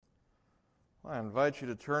Well, I invite you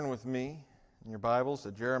to turn with me in your Bibles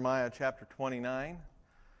to Jeremiah chapter 29,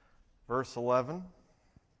 verse 11.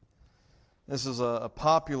 This is a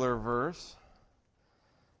popular verse,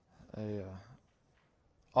 a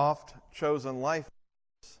oft-chosen life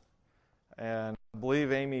verse. And I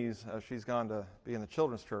believe Amy's, she's gone to be in the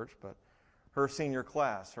children's church, but her senior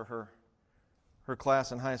class, or her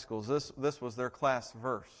class in high school, this was their class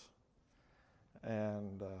verse.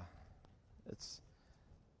 And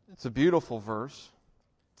it's a beautiful verse,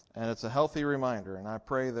 and it's a healthy reminder. And I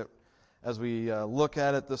pray that as we look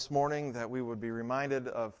at it this morning, that we would be reminded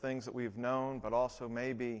of things that we've known, but also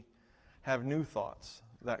maybe have new thoughts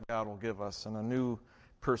that God will give us and a new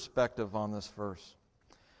perspective on this verse.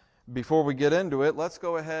 Before we get into it, let's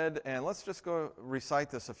go ahead and let's just go recite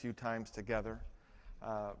this a few times together.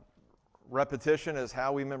 Repetition is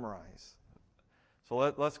how we memorize. So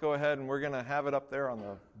let's go ahead, and we're going to have it up there on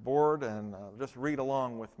the board, and just read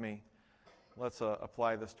along with me. Let's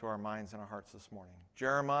apply this to our minds and our hearts this morning.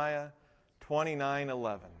 Jeremiah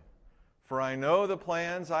 29:11. For I know the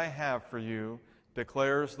plans I have for you,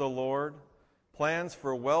 declares the Lord, plans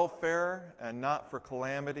for welfare and not for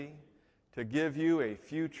calamity, to give you a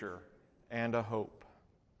future and a hope.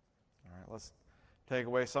 All right, let's take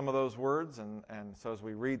away some of those words, and so as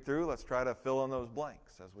we read through, let's try to fill in those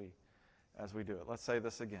blanks as we do it. Let's say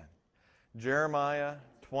this again. Jeremiah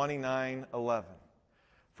 29:11.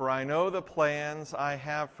 For I know the plans I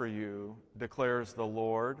have for you, declares the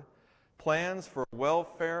Lord, plans for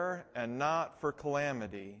welfare and not for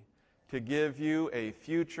calamity, to give you a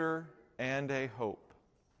future and a hope.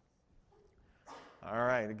 All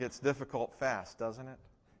right, it gets difficult fast, doesn't it?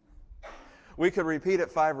 We could repeat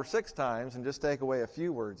it 5 or 6 times and just take away a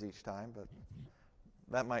few words each time, but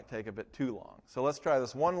that might take a bit too long. So let's try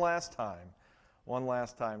this one last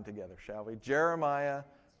time together, shall we? Jeremiah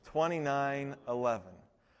 29:11.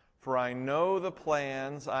 For I know the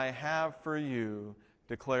plans I have for you,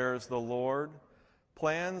 declares the Lord,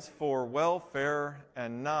 plans for welfare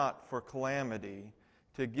and not for calamity,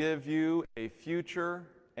 to give you a future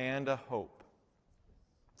and a hope.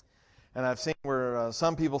 And I've seen where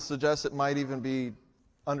some people suggest it might even be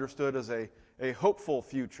understood as a hopeful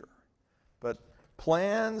future. But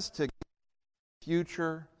plans to give a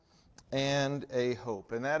future and a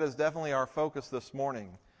hope. And that is definitely our focus this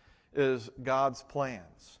morning, is God's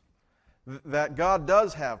plans. That God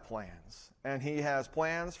does have plans, and He has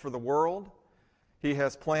plans for the world. He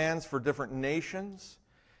has plans for different nations.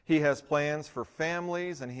 He has plans for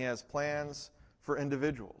families, and He has plans for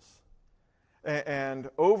individuals. And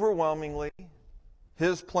overwhelmingly,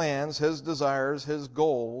 His plans, His desires, His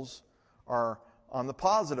goals are on the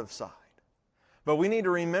positive side. But we need to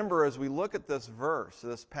remember as we look at this verse,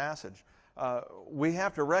 this passage, we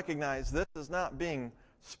have to recognize this is not being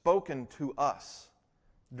spoken to us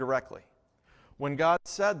directly. When God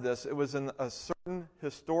said this, it was in a certain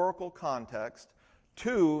historical context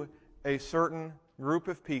to a certain group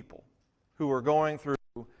of people who were going through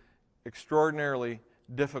extraordinarily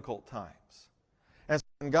difficult times. And so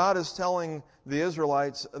when God is telling the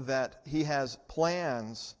Israelites that He has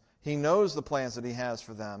plans, He knows the plans that He has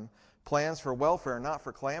for them, plans for welfare, not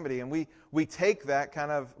for calamity. And we take that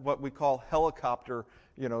kind of what we call helicopter.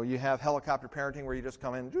 You have helicopter parenting where you just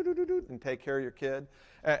come in and take care of your kid.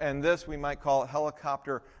 And this we might call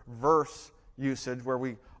helicopter verse usage,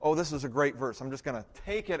 where this is a great verse. I'm just going to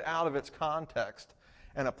take it out of its context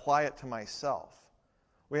and apply it to myself.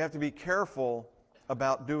 We have to be careful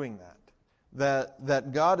about doing that.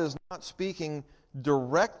 That God is not speaking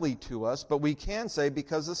directly to us, but we can say,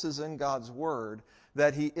 because this is in God's Word,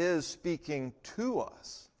 that He is speaking to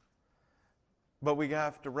us. But we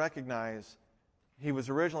have to recognize He was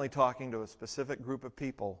originally talking to a specific group of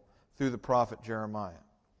people through the prophet Jeremiah.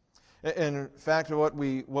 In fact, what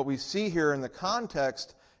we see here in the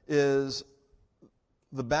context is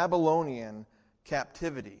the Babylonian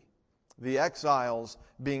captivity, the exiles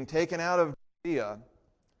being taken out of Judea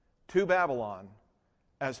to Babylon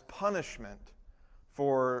as punishment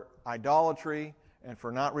for idolatry and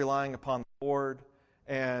for not relying upon the Lord.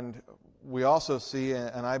 And we also see,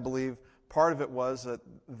 and I believe part of it was that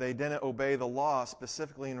they didn't obey the law,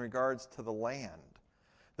 specifically in regards to the land.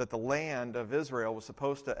 That the land of Israel was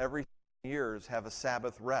supposed to every 7 years have a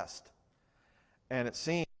Sabbath rest. And it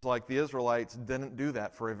seems like the Israelites didn't do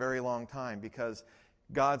that for a very long time, because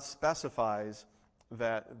God specifies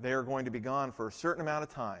that they're going to be gone for a certain amount of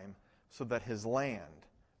time so that His land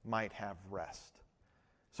might have rest.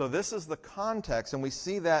 So this is the context, and we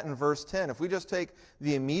see that in verse 10. If we just take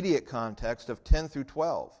the immediate context of 10 through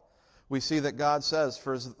 12, we see that God says,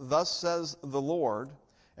 "For thus says the Lord,"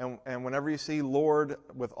 and whenever you see Lord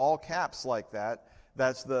with all caps like that,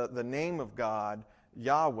 That's the name of God,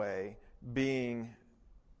 Yahweh, being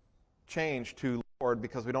changed to Lord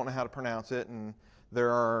because we don't know how to pronounce it, and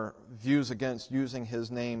there are views against using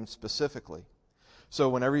his name specifically. So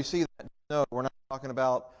whenever you see that, no, we're not talking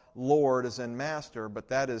about Lord as in master, but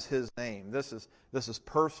that is his name. This is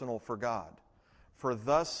personal for God. For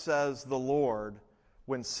thus says the Lord,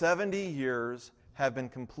 when 70 years have been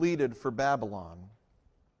completed for Babylon,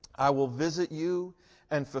 I will visit you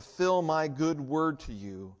and fulfill my good word to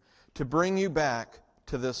you to bring you back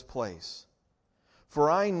to this place.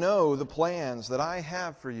 For I know the plans that I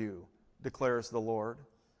have for you, declares the Lord,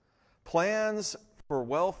 plans for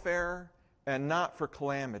welfare and not for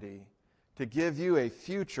calamity, to give you a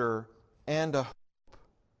future and a hope.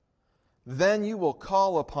 Then you will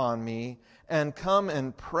call upon me and come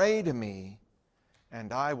and pray to me,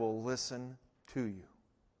 and I will listen to you.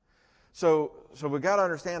 So we've got to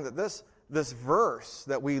understand that this verse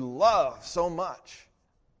that we love so much,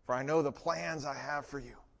 for I know the plans I have for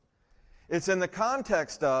you, it's in the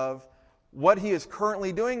context of what he is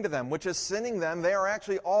currently doing to them, which is sending them. They are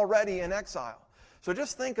actually already in exile. So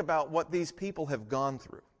just think about what these people have gone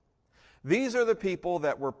through. These are the people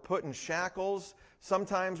that were put in shackles.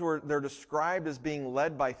 Sometimes they're described as being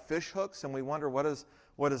led by fish hooks, and we wonder what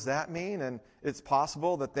does that mean? And it's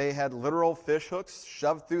possible that they had literal fish hooks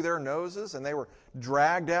shoved through their noses, and they were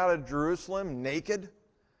dragged out of Jerusalem naked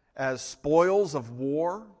as spoils of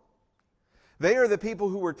war. They are the people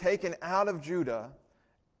who were taken out of Judah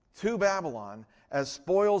to Babylon as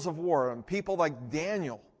spoils of war, and people like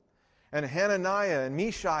Daniel and Hananiah and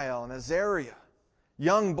Mishael and Azariah,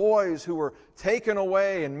 young boys who were taken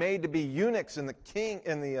away and made to be eunuchs in the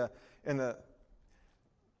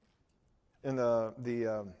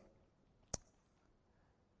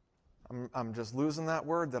I'm just losing that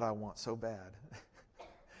word that I want so bad.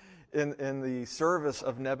 in the service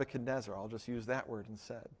of Nebuchadnezzar. I'll just use that word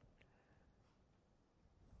instead.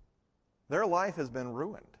 Their life has been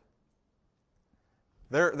ruined.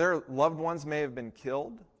 Their loved ones may have been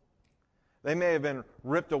killed. They may have been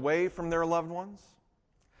ripped away from their loved ones.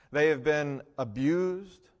 They have been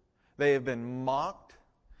abused. They have been mocked.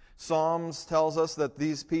 Psalms tells us that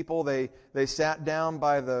these people, they sat down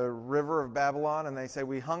by the river of Babylon and they say,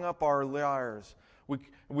 we hung up our lyres.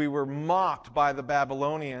 We were mocked by the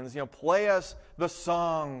Babylonians. Play us the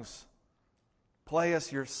songs. Play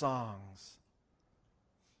us your songs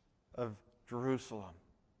of Jerusalem.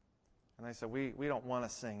 And they said, we don't want to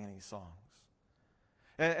sing any songs.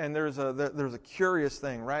 And there's a curious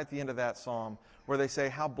thing right at the end of that psalm where they say,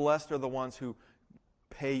 how blessed are the ones who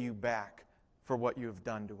pay you back for what you have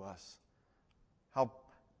done to us.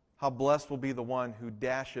 How blessed will be the one who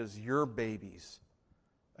dashes your babies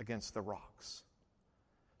against the rocks.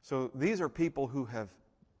 So these are people who have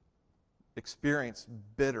experienced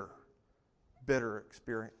bitter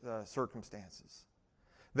circumstances.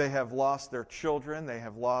 They have lost their children, they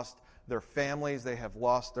have lost their families, they have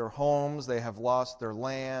lost their homes, they have lost their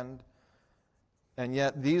land. And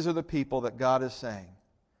yet these are the people that God is saying,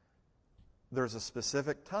 there's a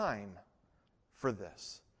specific time for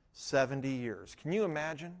this. 70 years. Can you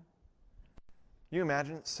imagine? Can you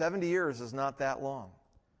imagine? 70 years is not that long.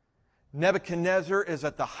 Nebuchadnezzar is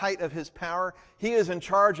at the height of his power. He is in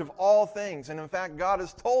charge of all things. And in fact, God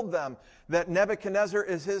has told them that Nebuchadnezzar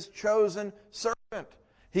is his chosen servant.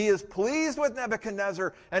 He is pleased with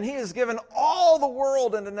Nebuchadnezzar, and he has given all the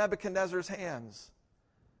world into Nebuchadnezzar's hands.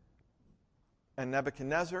 And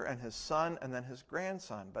Nebuchadnezzar and his son and then his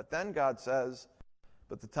grandson. But then God says,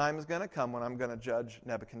 but the time is going to come when I'm going to judge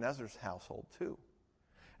Nebuchadnezzar's household too.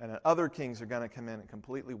 And other kings are going to come in and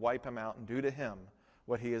completely wipe him out and do to him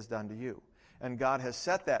what he has done to you. And God has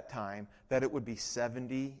set that time that it would be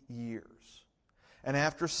 70 years. And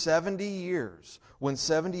after 70 years, when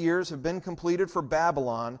 70 years have been completed for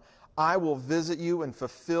Babylon, I will visit you and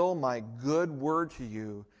fulfill my good word to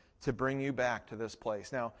you to bring you back to this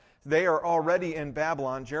place. Now, they are already in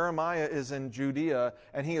Babylon. Jeremiah is in Judea,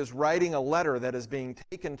 and he is writing a letter that is being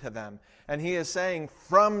taken to them. And he is saying,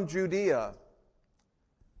 from Judea,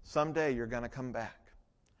 someday you're going to come back.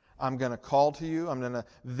 I'm going to call to you, I'm going to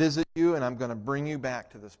visit you, and I'm going to bring you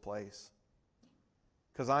back to this place.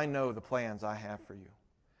 Because I know the plans I have for you.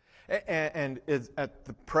 And at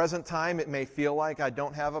the present time, it may feel like I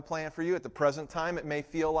don't have a plan for you. At the present time, it may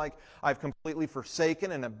feel like I've completely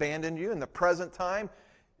forsaken and abandoned you. In the present time,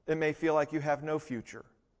 it may feel like you have no future,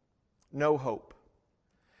 no hope.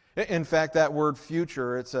 In fact, that word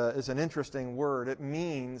future, it's an interesting word. It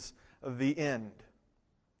means the end.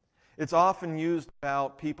 It's often used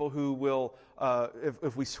about people who will,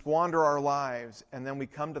 if we squander our lives and then we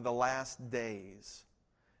come to the last days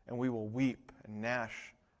and we will weep and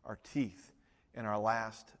gnash our teeth in our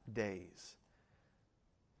last days.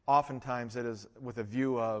 Oftentimes it is with a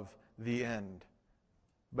view of the end.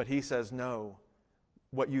 But he says, no,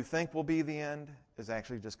 what you think will be the end is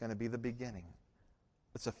actually just going to be the beginning.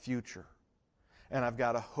 It's a future. And I've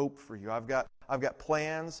got a hope for you. I've got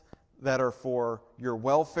plans that are for your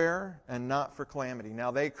welfare and not for calamity.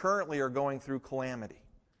 Now, they currently are going through calamity.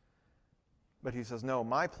 But he says, no,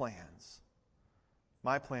 my plans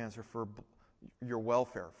are for your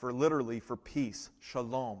welfare, literally for peace,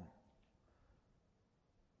 shalom.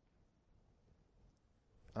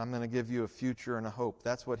 I'm going to give you a future and a hope.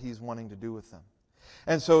 That's what he's wanting to do with them.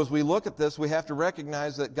 And so as we look at this, we have to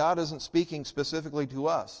recognize that God isn't speaking specifically to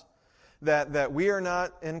us. That we are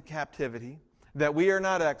not in captivity, that we are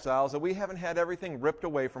not exiles, that we haven't had everything ripped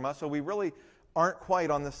away from us, so we really aren't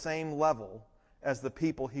quite on the same level as the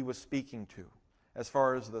people he was speaking to, as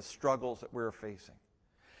far as the struggles that we're facing.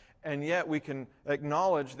 And yet we can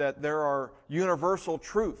acknowledge that there are universal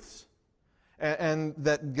truths, and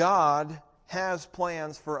that God has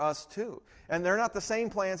plans for us too. And they're not the same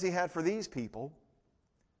plans he had for these people,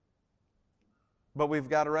 but we've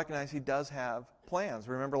got to recognize he does have plans.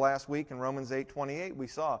 Remember last week in Romans 8:28 we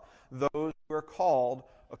saw those who are called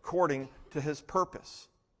according to his purpose,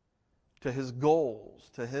 to his goals,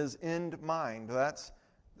 to his end mind.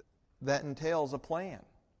 That entails a plan.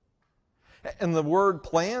 And the word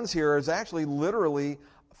plans here is actually literally,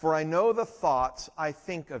 for I know the thoughts I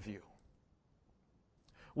think of you.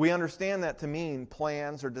 We understand that to mean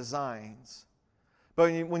plans or designs.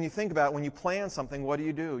 But when you think about it, when you plan something, what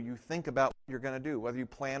do? You think about what you're going to do. Whether you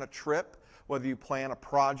plan a trip, whether you plan a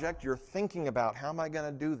project, you're thinking about, how am I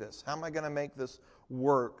going to do this? How am I going to make this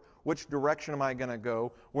work? Which direction am I going to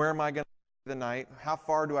go? Where am I going to stay the night? How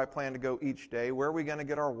far do I plan to go each day? Where are we going to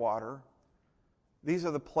get our water? These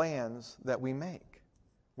are the plans that we make.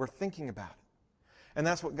 We're thinking about it. And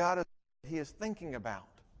that's what God is. He is thinking about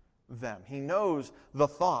them. He knows the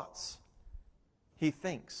thoughts. He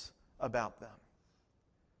thinks about them.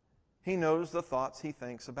 He knows the thoughts he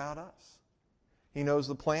thinks about us. He knows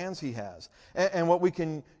the plans he has. And what we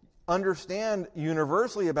can understand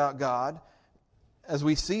universally about God, as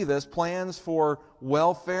we see this, plans for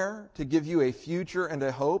welfare, to give you a future and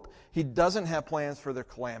a hope. He doesn't have plans for their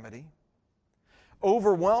calamity.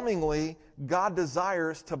 Overwhelmingly, God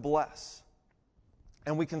desires to bless.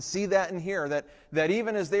 And we can see that in here, that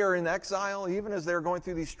even as they are in exile, even as they're going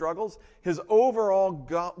through these struggles, his overall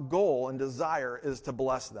goal and desire is to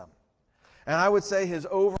bless them. And I would say his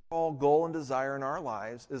overall goal and desire in our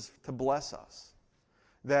lives is to bless us.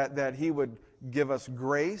 That he would give us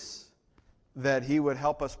grace, that he would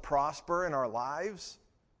help us prosper in our lives.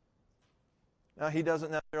 Now, he doesn't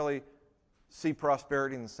necessarily see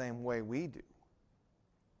prosperity in the same way we do.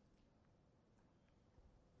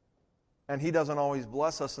 And he doesn't always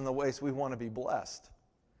bless us in the ways we want to be blessed.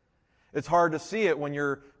 It's hard to see it when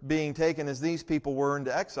you're being taken as these people were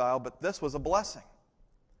into exile, but this was a blessing.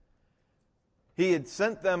 He had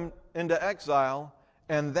sent them into exile,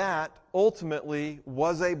 and that ultimately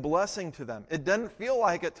was a blessing to them. It didn't feel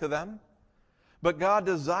like it to them, but God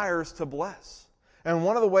desires to bless. And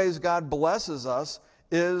one of the ways God blesses us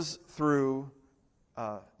is through,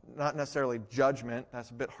 not necessarily judgment,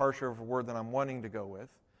 that's a bit harsher of a word than I'm wanting to go with,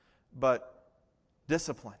 but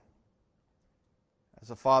discipline. As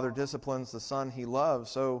a father disciplines the son he loves,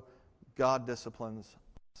 so God disciplines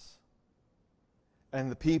us. And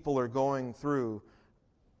the people are going through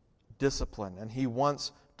discipline, and he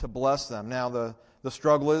wants to bless them. Now, the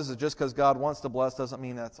struggle is that just because God wants to bless doesn't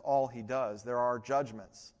mean that's all he does. There are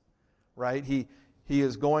judgments, right? He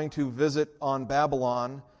is going to visit on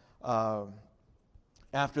Babylon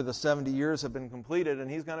after the 70 years have been completed, and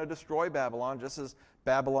he's going to destroy Babylon, just as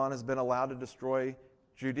Babylon has been allowed to destroy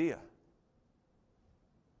Judea.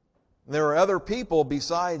 There are other people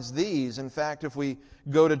besides these. In fact, if we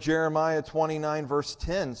go to Jeremiah 29, verse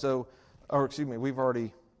 10, I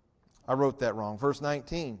wrote that wrong. Verse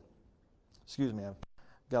 19. Excuse me, I've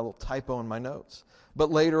got a little typo in my notes. But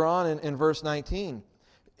later on in verse 19,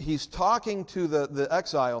 he's talking to the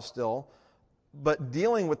exile still, but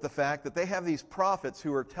dealing with the fact that they have these prophets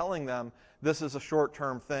who are telling them this is a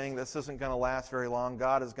short-term thing, this isn't going to last very long,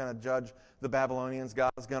 God is going to judge the Babylonians,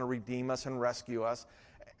 God is going to redeem us and rescue us.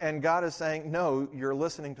 And God is saying, no, you're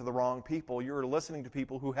listening to the wrong people. You're listening to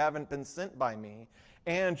people who haven't been sent by me,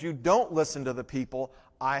 and you don't listen to the people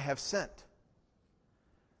I have sent.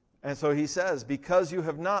 And so he says, because you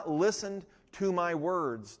have not listened to my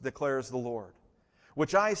words, declares the Lord,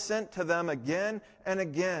 which I sent to them again and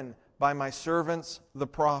again by my servants the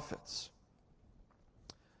prophets.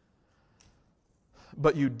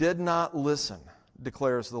 But you did not listen,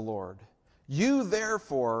 declares the Lord. You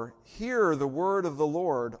therefore hear the word of the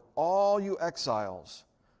Lord, all you exiles,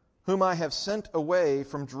 whom I have sent away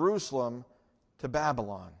from Jerusalem to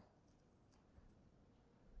Babylon.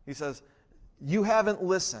 He says, you haven't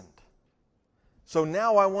listened. So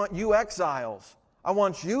now I want you exiles, I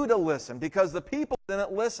want you to listen, because the people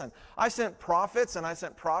didn't listen. I sent prophets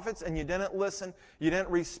and you didn't listen. You didn't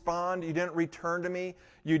respond. You didn't return to me.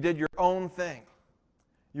 You did your own thing.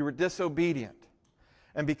 You were disobedient.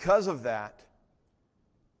 And because of that,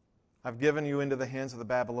 I've given you into the hands of the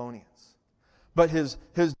Babylonians. But his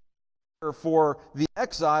for the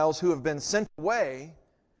exiles who have been sent away,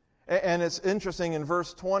 and it's interesting in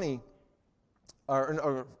verse 20,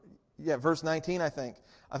 verse 19, I think.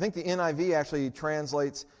 I think the NIV actually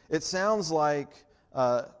translates, it sounds like,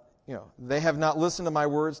 they have not listened to my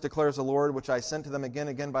words, declares the Lord, which I sent to them again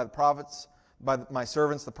and again by the prophets, by my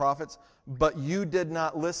servants, the prophets, but you did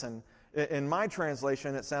not listen. In my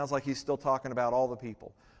translation, it sounds like he's still talking about all the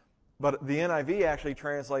people. But the NIV actually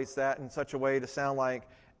translates that in such a way to sound like,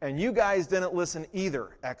 and you guys didn't listen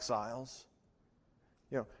either, exiles.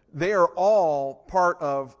 They are all part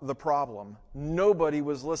of the problem. Nobody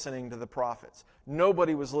was listening to the prophets.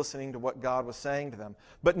 Nobody was listening to what God was saying to them.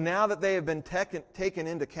 But now that they have been taken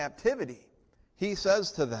into captivity, he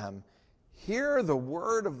says to them, hear the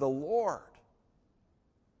word of the Lord.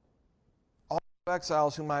 All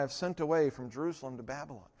exiles whom I have sent away from Jerusalem to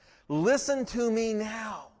Babylon. Listen to me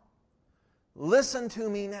now. Listen to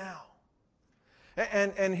me now.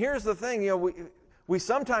 And here's the thing, we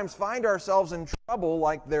sometimes find ourselves in trouble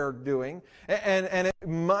like they're doing, and it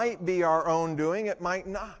might be our own doing, it might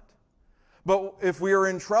not. But if we are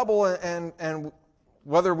in trouble, and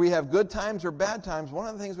whether we have good times or bad times, one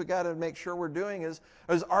of the things we got to make sure we're doing is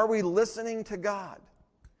are we listening to God?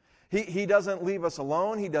 He doesn't leave us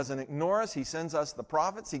alone. He doesn't ignore us. He sends us the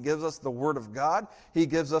prophets. He gives us the Word of God. He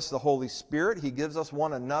gives us the Holy Spirit. He gives us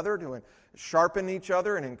one another to sharpen each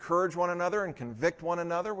other and encourage one another and convict one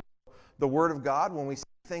another with the Word of God when we see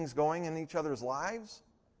things going in each other's lives.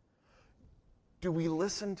 Do we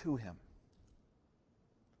listen to Him?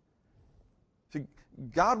 See,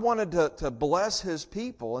 God wanted to bless His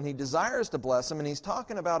people, and He desires to bless them, and He's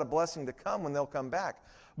talking about a blessing to come when they'll come back.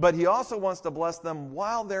 But He also wants to bless them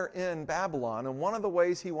while they're in Babylon, and one of the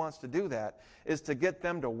ways He wants to do that is to get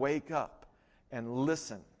them to wake up and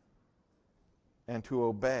listen and to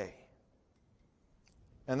obey.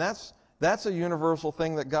 And that's a universal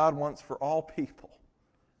thing that God wants for all people.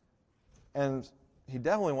 And He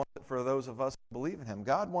definitely wants it for those of us who believe in Him.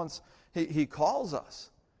 God wants, He calls us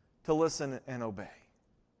to listen and obey.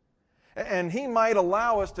 And He might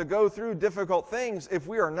allow us to go through difficult things if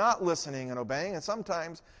we are not listening and obeying. And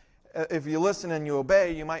sometimes, if you listen and you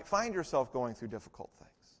obey, you might find yourself going through difficult things.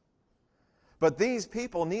 But these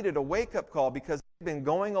people needed a wake-up call because they'd been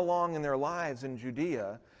going along in their lives in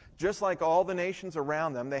Judea, just like all the nations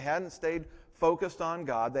around them. They hadn't stayed focused on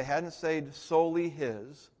God. They hadn't stayed solely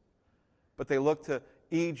His. But they looked to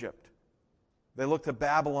Egypt. They looked to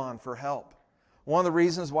Babylon for help. One of the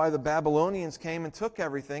reasons why the Babylonians came and took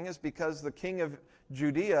everything is because the king of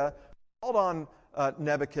Judea called on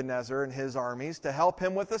Nebuchadnezzar and his armies to help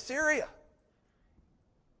him with Assyria.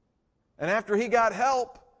 And after he got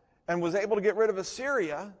help and was able to get rid of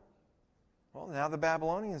Assyria, well, now the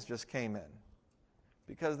Babylonians just came in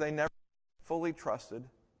because they never fully trusted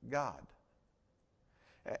God.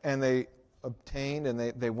 And they obtained and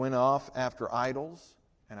they went off after idols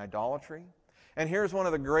and idolatry. And here's one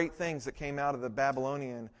of the great things that came out of the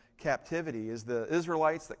Babylonian captivity is the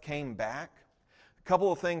Israelites that came back. A couple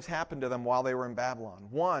of things happened to them while they were in Babylon.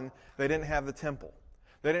 One, they didn't have the temple.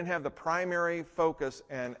 They didn't have the primary focus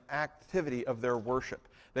and activity of their worship.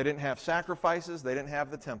 They didn't have sacrifices. They didn't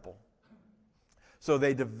have the temple. So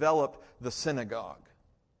they developed the synagogue.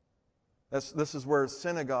 This is where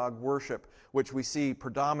synagogue worship, which we see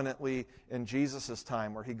predominantly in Jesus'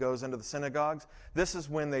 time, where He goes into the synagogues. This is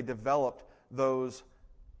when they developed those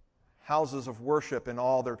houses of worship in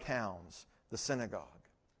all their towns, the synagogue.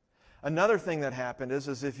 Another thing that happened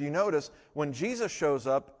is if you notice, when Jesus shows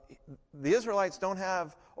up, the Israelites don't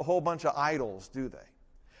have a whole bunch of idols, do they?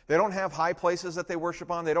 They don't have high places that they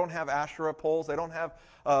worship on. They don't have Asherah poles. They don't have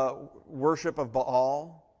worship of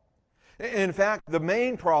Baal. In fact, the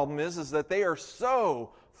main problem is that they are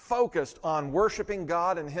so focused on worshiping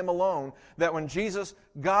God and Him alone that when Jesus,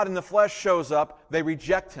 God in the flesh, shows up, they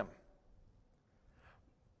reject Him.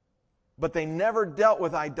 But they never dealt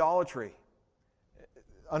with idolatry.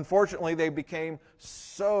 Unfortunately, they became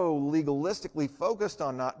so legalistically focused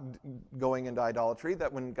on not going into idolatry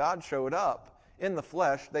that when God showed up in the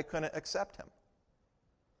flesh, they couldn't accept Him.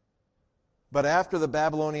 But after the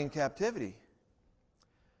Babylonian captivity,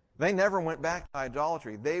 They never went back to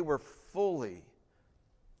idolatry. They were fully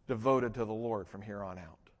devoted to the Lord from here on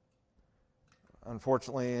out.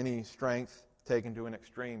 Unfortunately, any strength taken to an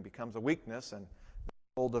extreme becomes a weakness, and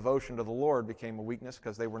full devotion to the Lord became a weakness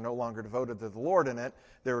because they were no longer devoted to the Lord in it.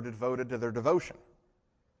 They were devoted to their devotion.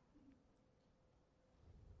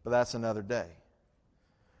 But that's another day.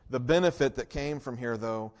 The benefit that came from here,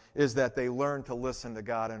 though, is that they learned to listen to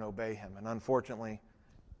God and obey Him. And unfortunately,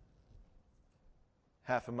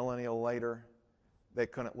 half a millennium later, they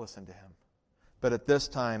couldn't listen to Him. But at this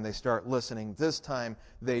time, they start listening. This time,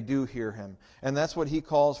 they do hear Him. And that's what He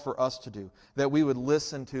calls for us to do, that we would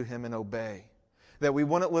listen to Him and obey. That we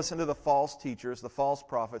wouldn't listen to the false teachers, the false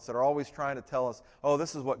prophets that are always trying to tell us, oh,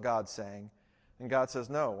 this is what God's saying. And God says,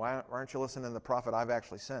 no, why aren't you listening to the prophet I've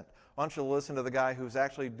actually sent? Why don't you listen to the guy who's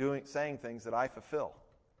actually saying things that I fulfill?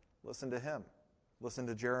 Listen to him. Listen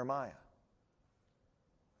to Jeremiah.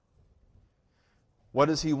 What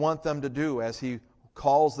does He want them to do as He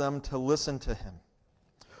calls them to listen to Him?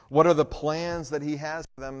 What are the plans that He has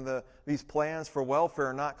for them? These plans for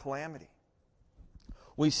welfare, not calamity.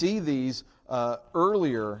 We see these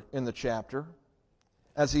earlier in the chapter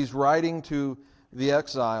as He's writing to the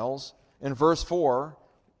exiles. In verse 4,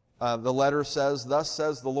 the letter says, "Thus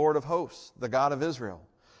says the Lord of hosts, the God of Israel,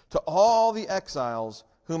 to all the exiles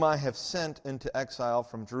whom I have sent into exile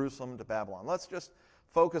from Jerusalem to Babylon." Let's just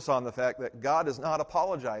focus on the fact that God is not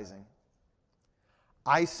apologizing.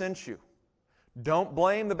 I sent you. Don't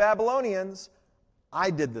blame the Babylonians. I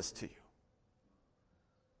did this to you.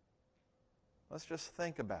 Let's just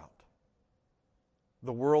think about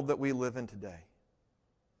the world that we live in today.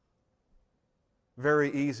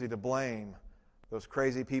 Very easy to blame those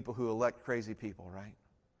crazy people who elect crazy people, right?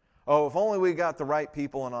 Oh, if only we got the right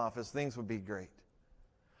people in office, things would be great.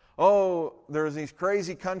 Oh, there's these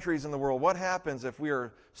crazy countries in the world. What happens if we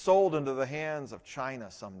are sold into the hands of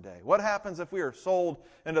China someday? What happens if we are sold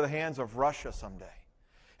into the hands of Russia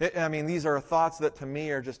someday? I mean, these are thoughts that to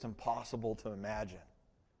me are just impossible to imagine.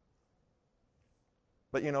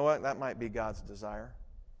 But you know what? That might be God's desire.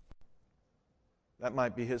 That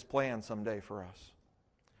might be His plan someday for us.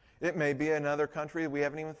 It may be another country that we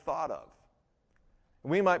haven't even thought of.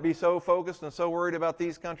 We might be so focused and so worried about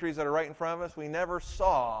these countries that are right in front of us, we never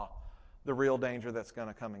saw the real danger that's going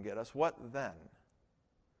to come and get us. What then?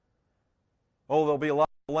 Oh, there'll be a lot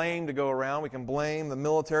of blame to go around. We can blame the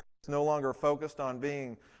military that's no longer focused on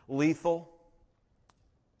being lethal.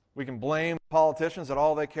 We can blame politicians that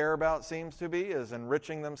all they care about seems to be is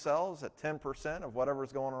enriching themselves at 10% of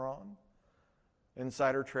whatever's going on.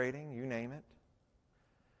 Insider trading, you name it.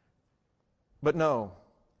 But no,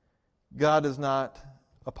 God does not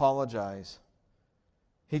apologize.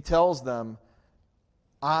 He tells them,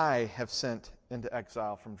 I have sent into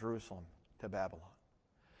exile from Jerusalem to Babylon.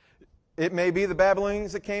 It may be the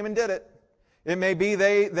Babylonians that came and did it. It may be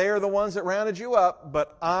they are the ones that rounded you up,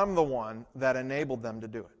 but I'm the one that enabled them to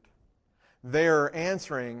do it. They're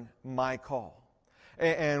answering my call.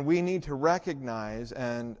 And we need to recognize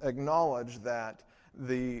and acknowledge that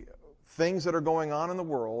the things that are going on in the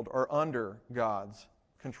world are under God's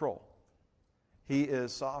control. He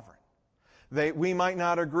is sovereign. We might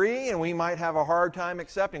not agree, and we might have a hard time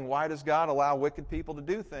accepting, why does God allow wicked people to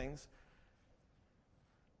do things?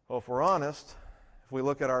 Well, if we're honest, if we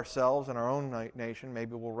look at ourselves and our own nation,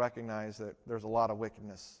 maybe we'll recognize that there's a lot of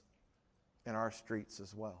wickedness in our streets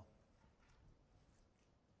as well.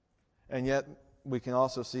 And yet, we can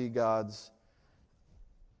also see God's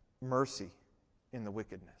mercy in the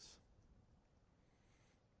wickedness.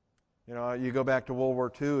 You know, you go back to World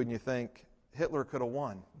War II and you think Hitler could have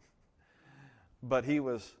won. But he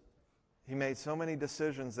made so many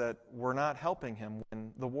decisions that were not helping him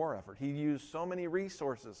win the war effort. He used so many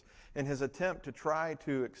resources in his attempt to try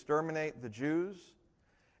to exterminate the Jews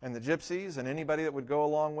and the gypsies and anybody that would go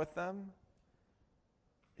along with them.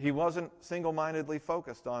 He wasn't single-mindedly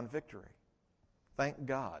focused on victory. Thank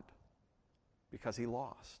God, because he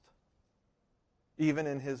lost. Even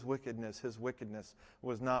in his wickedness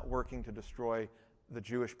was not working to destroy the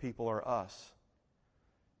Jewish people or us,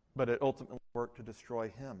 but it ultimately worked to destroy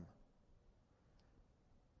him.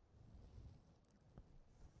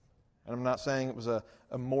 And I'm not saying it was a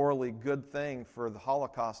morally good thing for the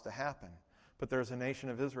Holocaust to happen, but there's a nation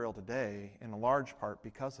of Israel today in a large part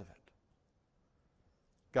because of it.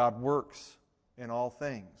 God works in all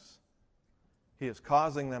things. He is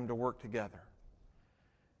causing them to work together.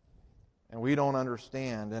 And we don't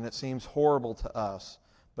understand, and it seems horrible to us,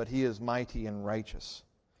 but He is mighty and righteous.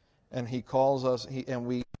 And He calls us, and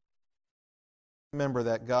we remember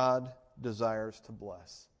that God desires to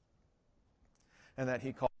bless. And that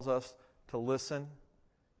He calls us to listen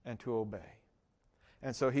and to obey.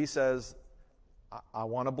 And so he says, I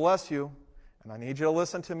want to bless you, and I need you to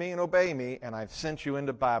listen to me and obey me, and I've sent you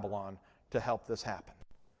into Babylon to help this happen.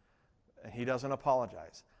 And he doesn't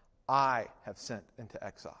apologize. I have sent into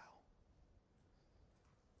exile.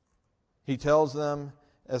 He tells them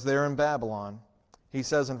as they're in Babylon, he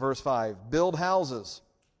says in verse 5, build houses,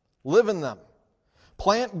 live in them,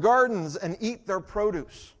 plant gardens and eat their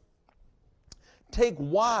produce. Take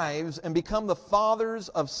wives and become the fathers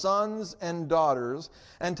of sons and daughters,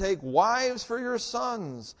 and take wives for your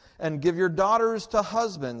sons, and give your daughters to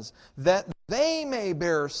husbands, that they may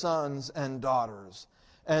bear sons and daughters,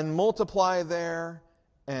 and multiply there,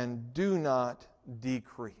 and do not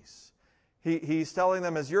decrease. He's telling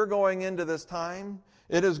them, as you're going into this time,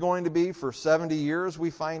 it is going to be for 70 years, we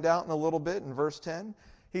find out in a little bit in verse 10.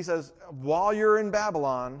 He says, while you're in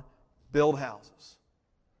Babylon, build houses.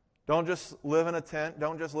 Don't just live in a tent.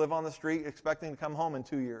 Don't just live on the street expecting to come home in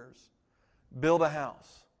 2 years. Build a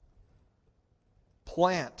house.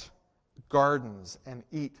 Plant gardens and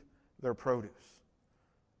eat their produce.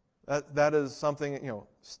 That is something,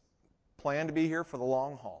 plan to be here for the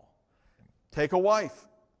long haul. Take a wife.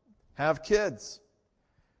 Have kids.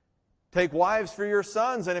 Take wives for your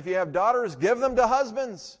sons, and if you have daughters, give them to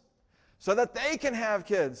husbands so that they can have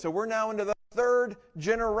kids. So we're now into the third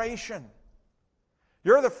generation.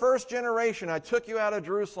 You're the first generation. I took you out of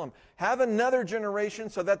Jerusalem. Have another generation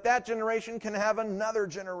so that that generation can have another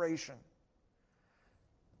generation.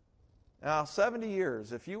 Now, 70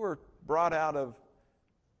 years, if you were brought out of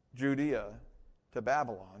Judea to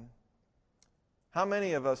Babylon, how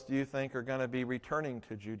many of us do you think are going to be returning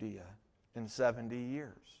to Judea in 70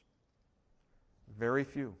 years? Very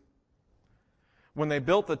few. When they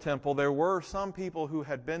built the temple, there were some people who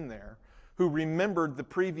had been there who remembered the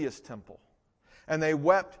previous temple. And they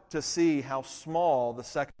wept to see how small the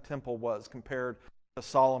second temple was compared to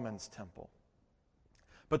Solomon's temple.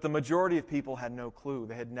 But the majority of people had no clue.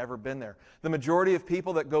 They had never been there. The majority of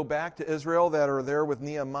people that go back to Israel that are there with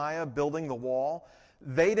Nehemiah building the wall,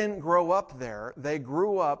 they didn't grow up there. They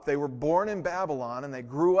grew up, they were born in Babylon, and they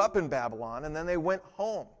grew up in Babylon, and then they went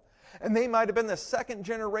home. And they might have been the second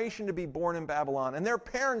generation to be born in Babylon. And their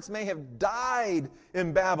parents may have died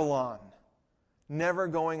in Babylon, never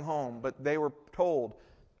going home. But they were told,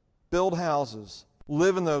 build houses,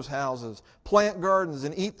 live in those houses, plant gardens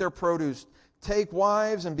and eat their produce, take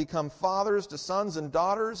wives and become fathers to sons and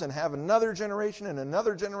daughters, and have another generation and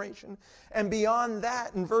another generation. And beyond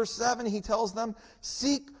that, in verse 7, he tells them,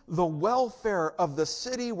 seek the welfare of the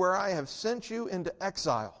city where I have sent you into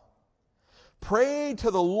exile. Pray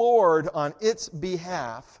to the Lord on its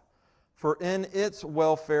behalf, for in its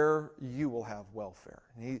welfare you will have welfare.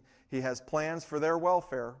 And he has plans for their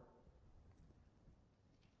welfare.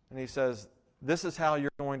 And he says, this is how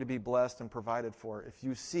you're going to be blessed and provided for if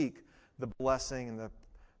you seek the blessing and the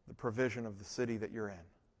provision of the city that you're in.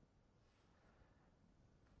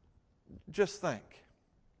 Just think.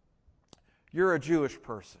 You're a Jewish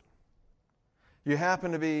person. You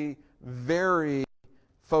happen to be very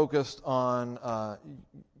focused on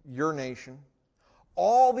your nation.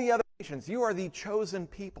 All the other nations, you are the chosen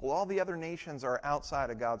people. All the other nations are outside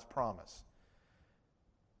of God's promise.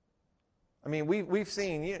 I mean, we've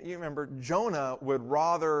seen, you remember, Jonah would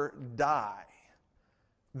rather die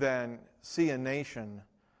than see a nation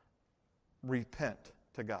repent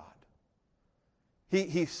to God.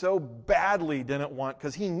 He so badly didn't want,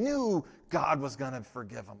 because he knew God was going to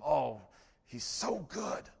forgive him. Oh, he's so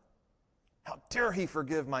good. How dare he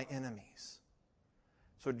forgive my enemies?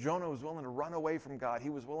 So Jonah was willing to run away from God. He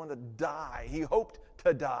was willing to die. He hoped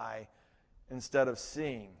to die instead of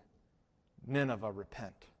seeing Nineveh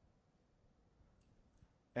repent.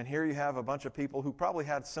 And here you have a bunch of people who probably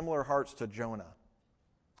had similar hearts to Jonah.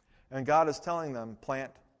 And God is telling them,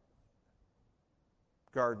 plant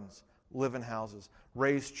gardens, live in houses,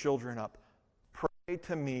 raise children up. Pray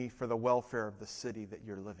to me for the welfare of the city that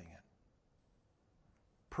you're living in.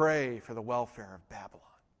 Pray for the welfare of Babylon.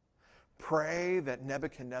 Pray that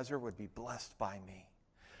Nebuchadnezzar would be blessed by me.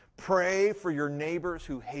 Pray for your neighbors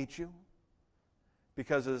who hate you,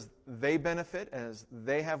 because as they benefit, as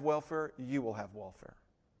they have welfare, you will have welfare.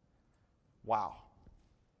 Wow.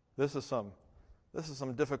 This is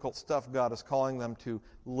some difficult stuff God is calling them to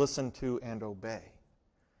listen to and obey.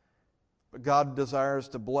 But God desires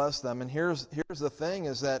to bless them. And here's the thing,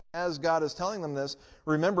 is that as God is telling them this,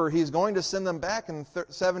 remember, He's going to send them back in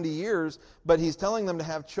 70 years, but He's telling them to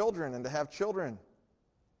have children and to have children.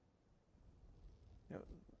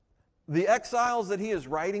 The exiles that He is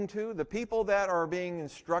writing to, the people that are being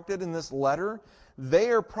instructed in this letter,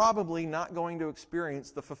 they are probably not going to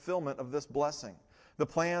experience the fulfillment of this blessing. The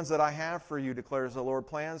plans that I have for you, declares the Lord,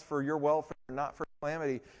 plans for your welfare, not for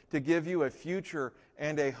calamity to give you a future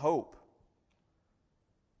and a hope.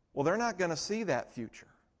 Well, they're not going to see that future.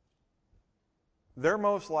 They're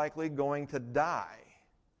most likely going to die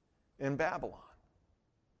in Babylon.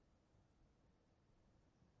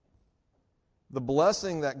 The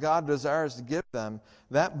blessing that God desires to give them,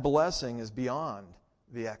 that blessing is beyond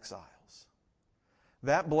the exiles.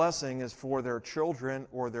 That blessing is for their children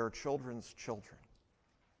or their children's children.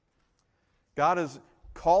 God is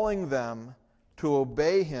calling them to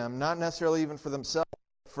obey Him, not necessarily even for themselves,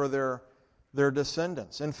 but for their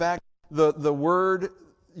descendants. In fact, the word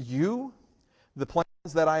you, the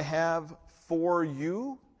plans that I have for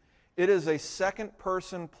you, it is a second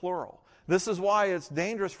person plural. This is why it's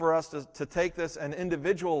dangerous for us to take this and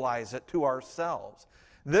individualize it to ourselves.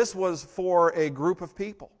 This was for a group of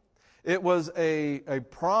people. It was a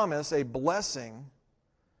promise, a blessing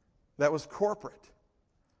that was corporate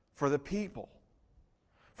for the people.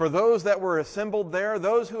 For those that were assembled there,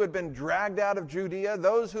 those who had been dragged out of Judea,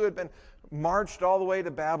 those who had been marched all the way to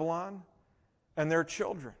Babylon, and their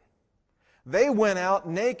children. They went out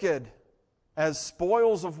naked as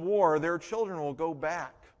spoils of war. Their children will go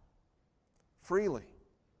back freely,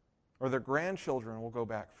 or their grandchildren will go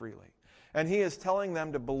back freely. And He is telling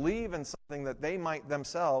them to believe in something that they might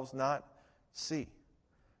themselves not see.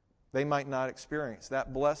 They might not experience.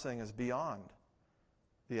 That blessing is beyond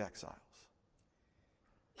the exiles.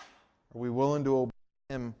 Are we willing to obey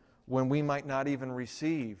Him when we might not even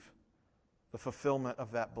receive the fulfillment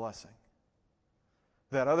of that blessing?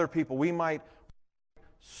 That other people, we might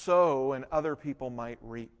sow and other people might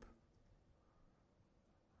reap.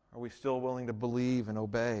 Are we still willing to believe and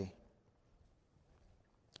obey?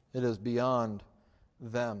 It is beyond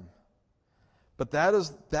them. But that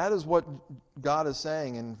is what God is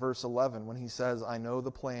saying in verse 11 when He says, I know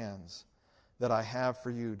the plans that I have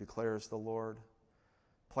for you, declares the Lord.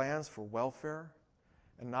 Plans for welfare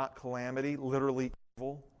and not calamity, literally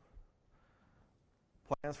evil.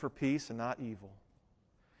 Plans for peace and not evil.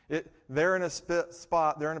 They're in a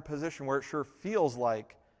spot, they're in a position where it sure feels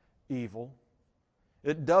like evil.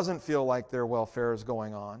 It doesn't feel like their welfare is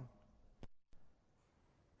going on.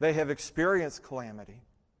 They have experienced calamity.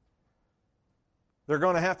 They're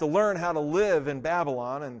going to have to learn how to live in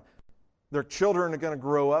Babylon, and their children are going to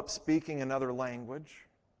grow up speaking another language.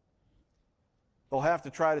 They'll have to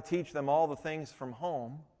try to teach them all the things from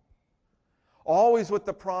home, always with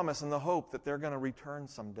the promise and the hope that they're going to return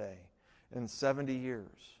someday in 70 years.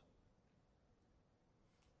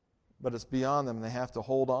 But it's beyond them. They have to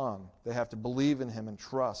hold on. They have to believe in Him and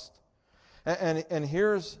trust. And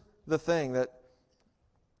here's the thing, that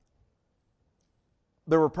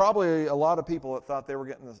there were probably a lot of people that thought they were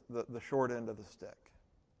getting the short end of the stick.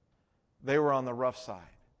 They were on the rough side.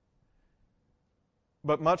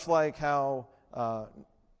 But much like how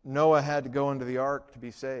Noah had to go into the ark to be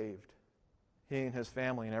saved, he and his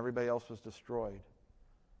family, and everybody else was destroyed.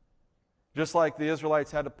 Just like the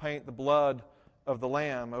Israelites had to paint the blood of the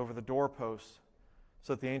lamb over the doorposts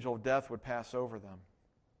so that the angel of death would pass over them.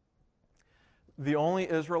 The only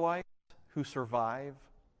Israelites who survive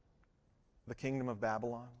the kingdom of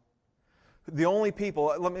Babylon, the only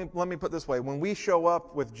people, let me put it this way, when we show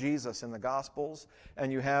up with Jesus in the Gospels,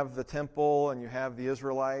 and you have the temple, and you have the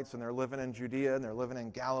Israelites, and they're living in Judea, and they're living in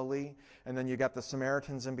Galilee, and then you got the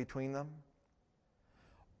Samaritans in between them,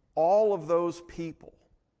 all of those people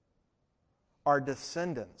are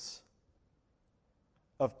descendants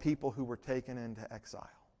of people who were taken into exile.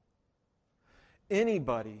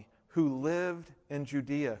 Anybody who lived in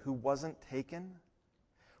Judea who wasn't taken,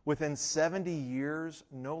 within 70 years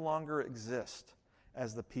no longer exist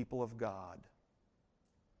as the people of God,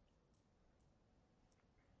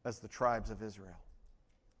 as the tribes of Israel.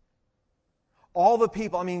 All the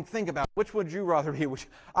people, I mean, think about it. Which would you rather be?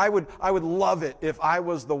 I would love it if I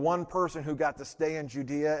was the one person who got to stay in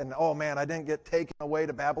Judea and, oh man, I didn't get taken away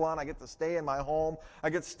to Babylon. I get to stay in my home. I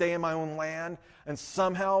get to stay in my own land. And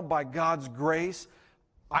somehow, by God's grace,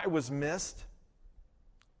 I was missed.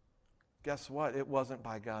 Guess what? It wasn't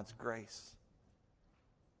by God's grace.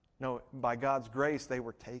 No, by God's grace, they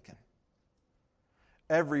were taken.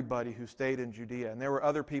 Everybody who stayed in Judea. And there were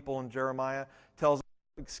other people in Jeremiah, tells us,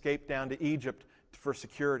 escaped down to Egypt for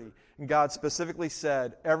security. And God specifically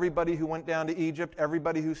said, everybody who went down to Egypt,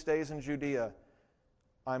 everybody who stays in Judea,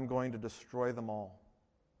 I'm going to destroy them all.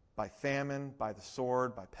 By famine, by the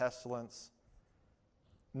sword, by pestilence.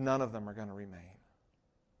 None of them are going to remain.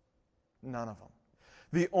 None of them.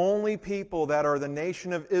 The only people that are the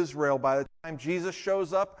nation of Israel by the time Jesus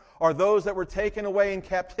shows up are those that were taken away in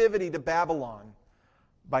captivity to Babylon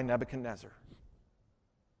by Nebuchadnezzar.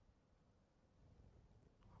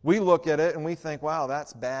 We look at it and we think, wow,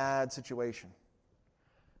 that's a bad situation.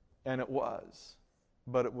 And it was.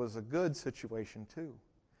 But it was a good situation too.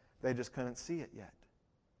 They just couldn't see it yet.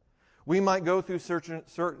 We might go through certain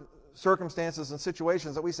circumstances and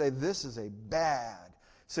situations that we say, this is a bad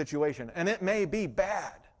situation. And it may be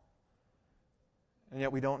bad. And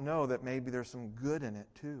yet we don't know that maybe there's some good in it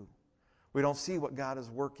too. We don't see what God is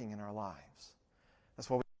working in our lives. That's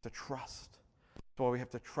why we have to trust. That's why we have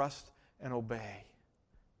to trust and obey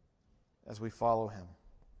as we follow Him.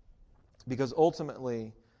 Because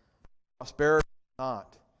ultimately, prosperity is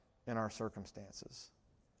not in our circumstances,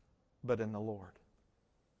 but in the Lord.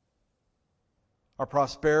 Our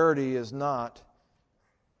prosperity is not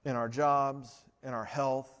in our jobs, in our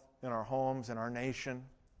health, in our homes, in our nation.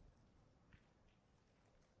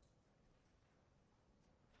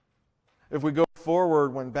 If we go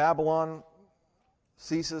forward, when Babylon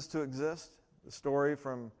ceases to exist, the story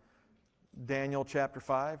from Daniel chapter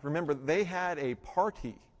 5, remember, they had a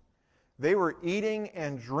party. They were eating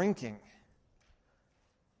and drinking.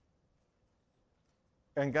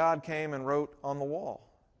 And God came and wrote on the wall.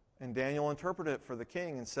 And Daniel interpreted it for the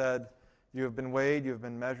king and said, you have been weighed, you have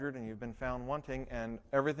been measured, and you've been found wanting, and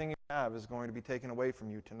everything you have is going to be taken away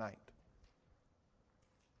from you tonight.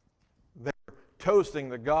 They're toasting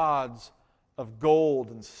the gods of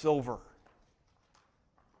gold and silver.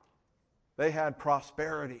 They had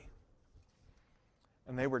prosperity,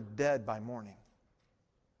 and they were dead by morning.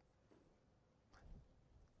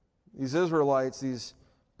 These Israelites, these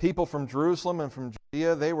people from Jerusalem and from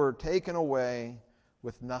Judea, they were taken away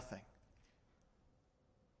with nothing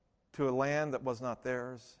to a land that was not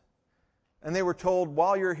theirs. And they were told,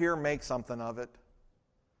 while you're here, make something of it.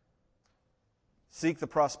 Seek the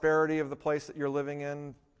prosperity of the place that you're living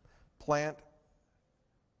in. Plant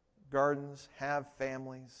gardens, have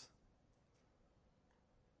families.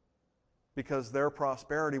 Because their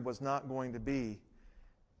prosperity was not going to be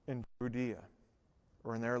in Judea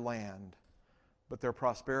or in their land, but their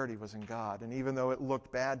prosperity was in God. And even though it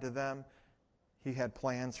looked bad to them, He had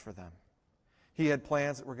plans for them. He had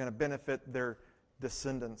plans that were going to benefit their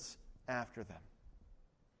descendants after them.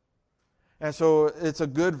 And so it's a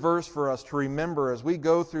good verse for us to remember as we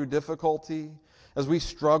go through difficulty, as we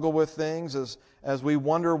struggle with things, as we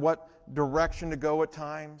wonder what direction to go at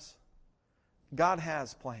times. God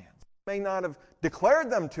has plans. He may not have declared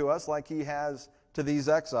them to us like He has to these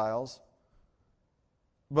exiles,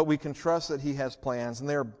 but we can trust that He has plans, and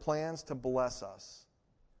they are plans to bless us,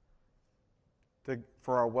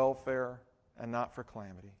 for our welfare and not for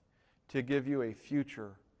calamity, to give you a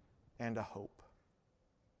future and a hope.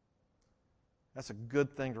 That's a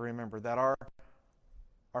good thing to remember, that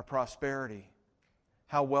our prosperity,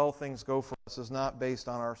 how well things go for us, is not based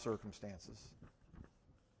on our circumstances.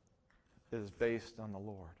 It is based on the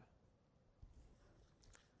Lord.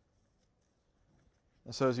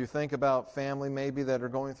 And so as you think about family maybe that are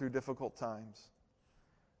going through difficult times,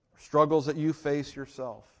 struggles that you face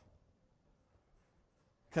yourself,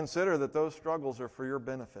 consider that those struggles are for your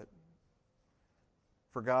benefit,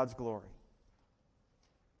 for God's glory,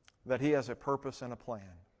 that He has a purpose and a plan.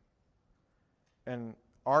 And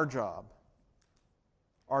our job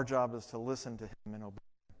is to listen to Him and obey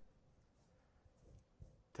Him,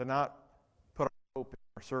 to not put our hope in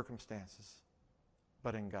our circumstances,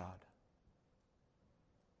 but in God.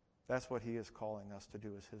 That's what He is calling us to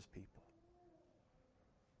do as His people.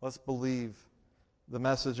 Let's believe the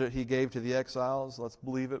message that He gave to the exiles. Let's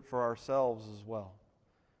believe it for ourselves as well.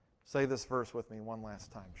 Say this verse with me one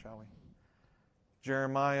last time, shall we?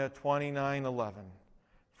 Jeremiah 29:11.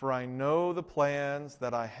 For I know the plans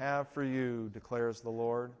that I have for you, declares the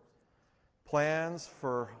Lord. Plans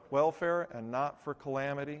for welfare and not for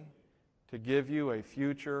calamity, to give you a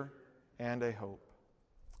future and a hope.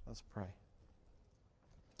 Let's pray.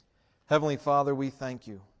 Heavenly Father, we thank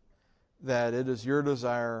You that it is Your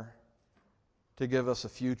desire to give us a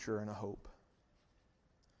future and a hope.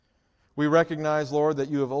 We recognize, Lord, that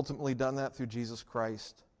You have ultimately done that through Jesus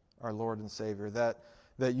Christ, our Lord and Savior, that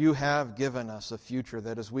You have given us a future,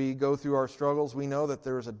 that as we go through our struggles, we know that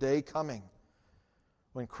there is a day coming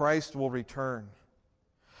when Christ will return.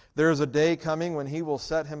 There is a day coming when He will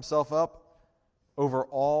set Himself up over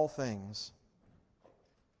all things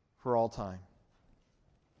for all time.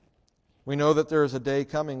 We know that there is a day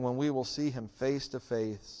coming when we will see Him face to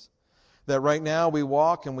face. That right now we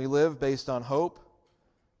walk and we live based on hope,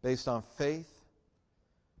 based on faith.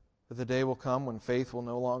 But the day will come when faith will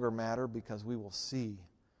no longer matter because we will see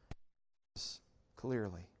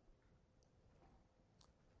clearly.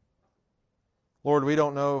 Lord, we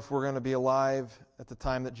don't know if we're going to be alive at the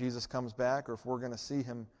time that Jesus comes back or if we're going to see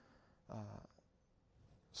Him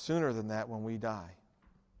sooner than that when we die.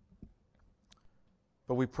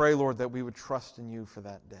 But we pray, Lord, that we would trust in you for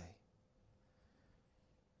that day.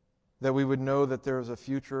 That we would know that there is a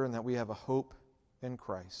future and that we have a hope in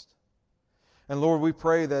Christ. And Lord, we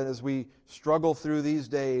pray that as we struggle through these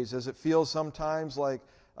days, as it feels sometimes like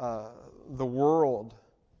the world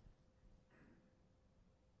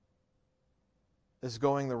is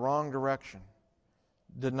going the wrong direction,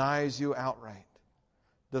 denies you outright,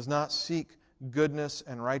 does not seek goodness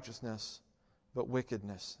and righteousness, but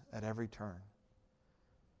wickedness at every turn.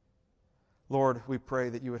 Lord, we pray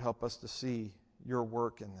that you would help us to see your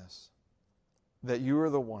work in this, that you are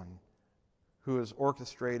the one who is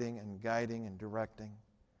orchestrating and guiding and directing,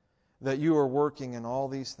 that you are working in all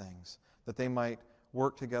these things, that they might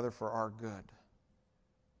work together for our good.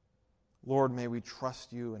 Lord, may we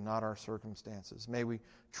trust you and not our circumstances. May we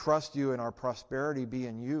trust you and our prosperity be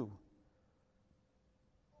in you,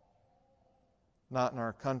 not in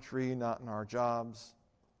our country, not in our jobs,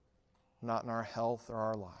 not in our health or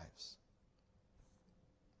our lives.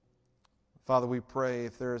 Father, we pray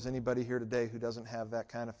if there is anybody here today who doesn't have that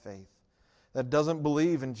kind of faith, that doesn't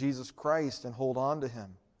believe in Jesus Christ and hold on to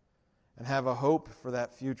him and have a hope for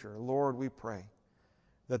that future, Lord, we pray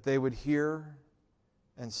that they would hear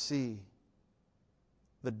and see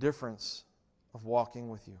the difference of walking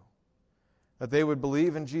with you, that they would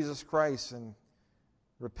believe in Jesus Christ and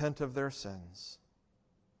repent of their sins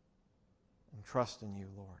and trust in you,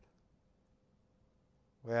 Lord.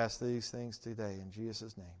 We ask these things today in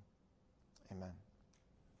Jesus' name. Amen.